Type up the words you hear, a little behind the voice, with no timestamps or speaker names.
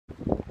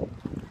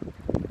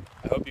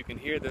hope you can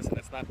hear this and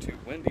it's not too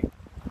windy.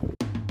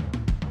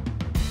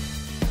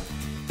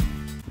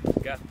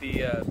 Got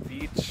the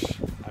beach,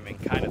 I mean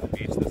kind of the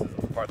beach, this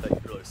isn't the part that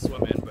you really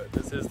swim in, but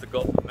this is the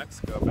Gulf of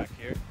Mexico back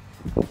here.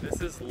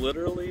 This is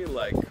literally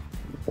like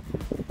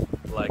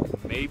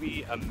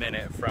maybe a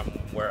minute from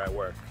where I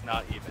work,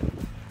 not even.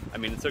 I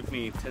mean, it took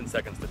me 10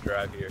 seconds to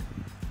drive here,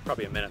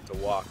 probably a minute to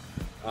walk.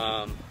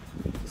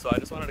 So I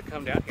just wanted to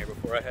come down here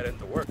before I head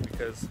into work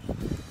because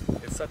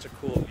it's such a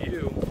cool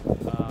view,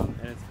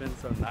 and it's been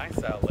so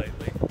nice out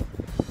lately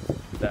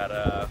that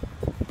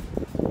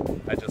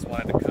I just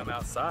wanted to come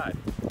outside,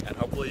 and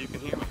hopefully you can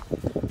hear me.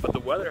 But the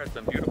weather has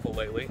been beautiful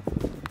lately.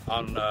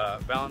 On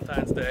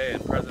Valentine's Day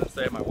and President's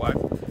Day, my wife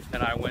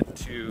and I went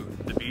to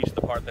the beach,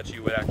 the part that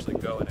you would actually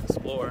go and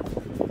explore.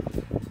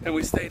 And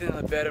we stayed in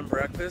a bed and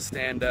breakfast,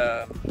 and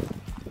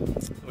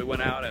we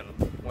went out and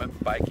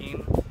went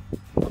biking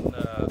on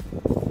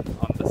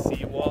the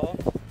seawall,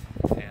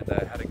 and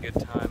had a good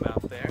time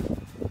out there.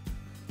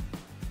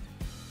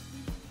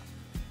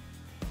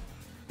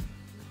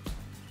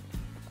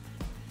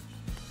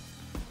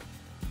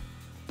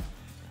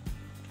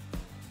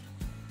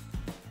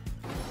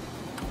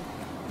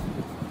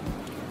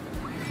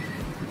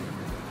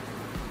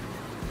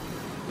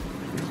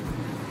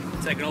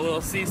 Taking a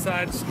little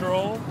seaside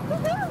stroll.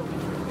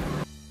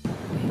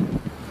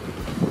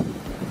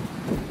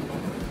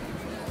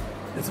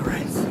 It's a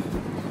race.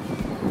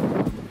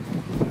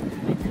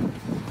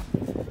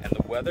 And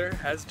the weather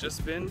has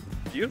just been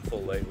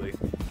beautiful lately.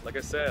 Like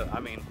I said, I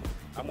mean,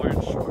 I'm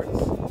wearing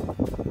shorts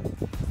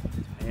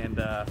and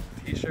a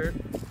t-shirt.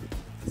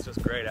 It's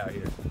just great out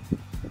here.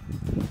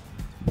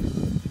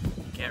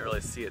 You can't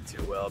really see it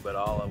too well, but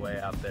all the way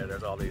out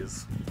there's all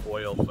these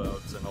oil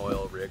boats and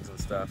oil rigs and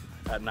stuff.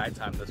 At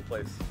nighttime, this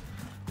place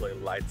really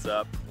lights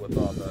up with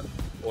all the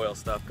oil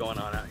stuff going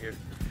on out here.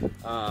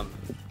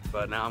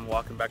 But now I'm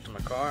walking back to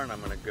my car and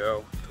I'm gonna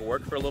go to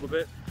work for a little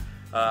bit.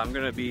 I'm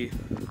gonna be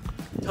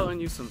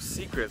telling you some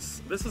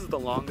secrets. This is the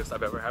longest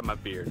I've ever had my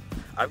beard.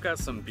 I've got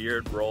some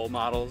beard role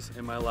models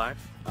in my life.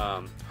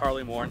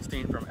 Harley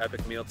Morenstein from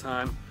Epic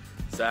Mealtime,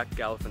 Zach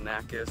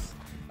Galifianakis,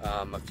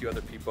 a few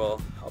other people.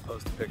 I'll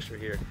post a picture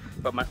here.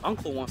 But my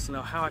uncle wants to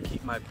know how I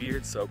keep my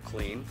beard so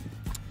clean.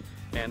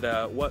 And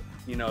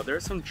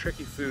there's some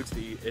tricky foods to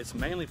eat. It's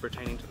mainly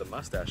pertaining to the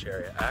mustache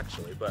area,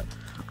 actually, but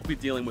we'll be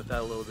dealing with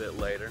that a little bit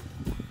later.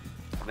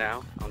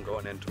 Now, I'm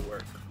going into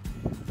work.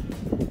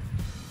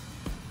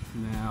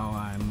 Now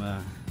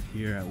I'm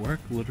here at work,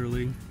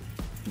 literally,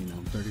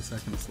 30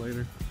 seconds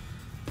later,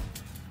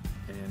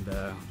 and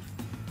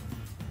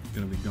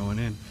gonna be going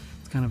in.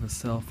 It's kind of a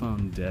cell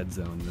phone dead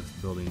zone, this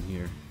building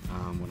here.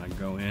 When I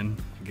go in,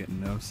 I get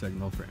no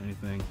signal for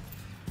anything.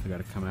 I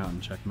gotta come out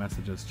and check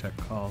messages, check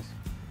calls.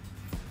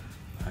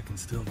 I can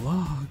still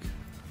vlog.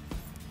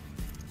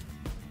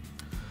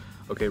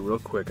 Okay, real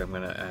quick, I'm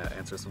gonna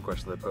answer some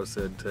questions I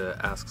posted to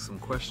ask some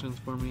questions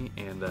for me,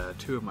 and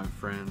two of my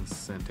friends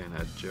sent in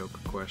a joke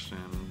question,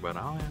 but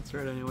I'll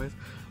answer it anyways.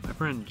 My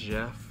friend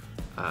Jeff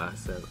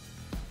said,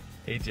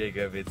 "Hey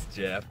Jacob, it's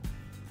Jeff.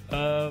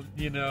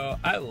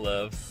 I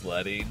love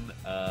sledding,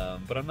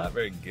 but I'm not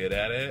very good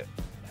at it.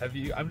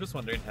 I'm just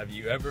wondering, have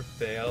you ever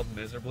failed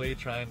miserably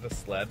trying to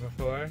sled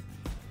before?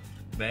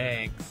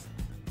 Thanks."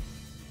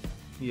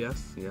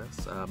 Yes.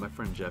 My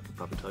friend Jeff could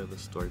probably tell you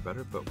this story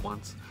better, but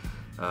once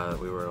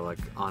we were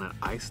on an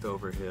iced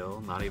over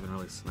hill, not even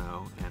really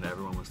snow, and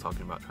everyone was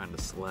talking about trying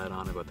to sled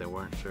on it, but they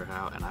weren't sure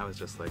how, and I was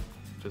just like,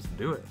 just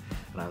do it.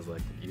 And I was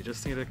like, you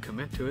just need to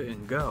commit to it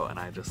and go. And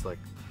I just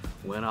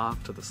went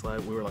off to the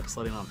sled. We were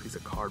sledding on a piece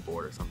of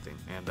cardboard or something,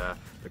 and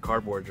the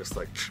cardboard just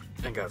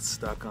and got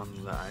stuck on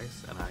the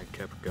ice, and I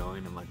kept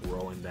going and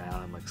rolling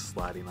down and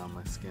sliding on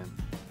my skin,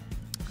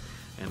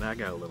 and I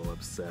got a little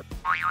upset.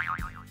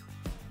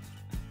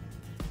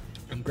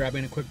 I'm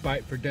grabbing a quick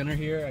bite for dinner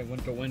here. I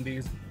went to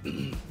Wendy's.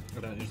 I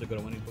don't usually go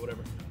to Wendy's, but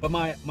whatever. But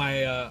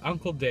my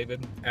Uncle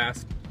David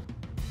asked,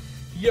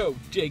 "Yo,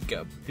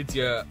 Jacob, it's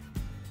your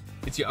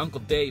Uncle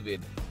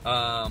David.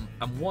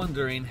 I'm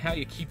wondering how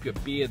you keep your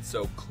beard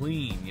so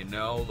clean,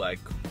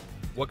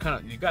 what kind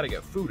of, you gotta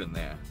get food in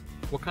there.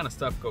 What kind of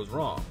stuff goes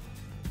wrong?"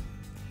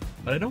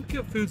 But I don't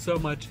get food so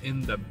much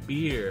in the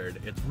beard.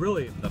 It's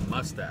really the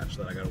mustache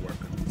that I gotta work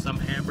on. Some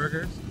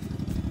hamburgers.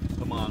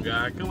 Come on,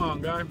 guy.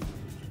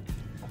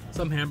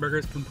 Some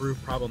hamburgers can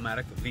prove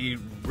problematic.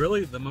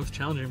 Really the most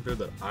challenging food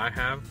that I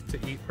have to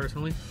eat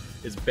personally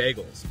is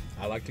bagels.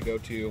 I like to go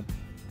to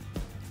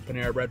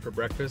Panera Bread for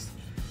breakfast,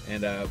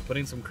 and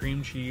putting some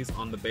cream cheese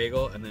on the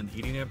bagel and then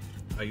eating it.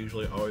 I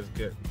usually always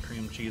get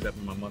cream cheese up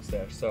in my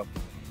mustache. So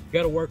you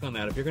gotta work on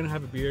that. If you're gonna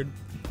have a beard,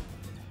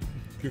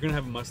 if you're gonna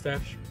have a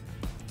mustache,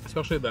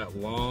 especially that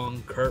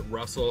long Kurt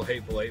Russell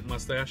Hateful Eight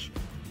mustache,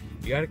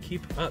 you gotta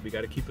keep up. You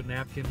gotta keep a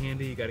napkin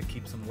handy. You gotta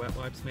keep some wet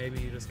wipes maybe.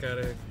 You just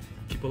gotta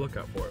keep a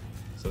lookout for it.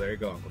 So there you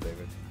go, Uncle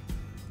David.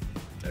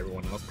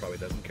 Everyone else probably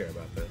doesn't care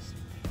about this.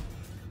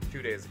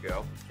 2 days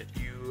ago, if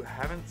you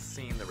haven't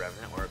seen The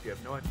Revenant, or if you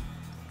have no idea,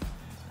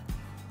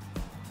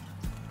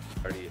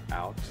 already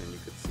out and you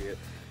could see it,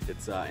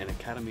 it's an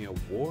Academy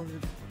Award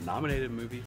nominated movie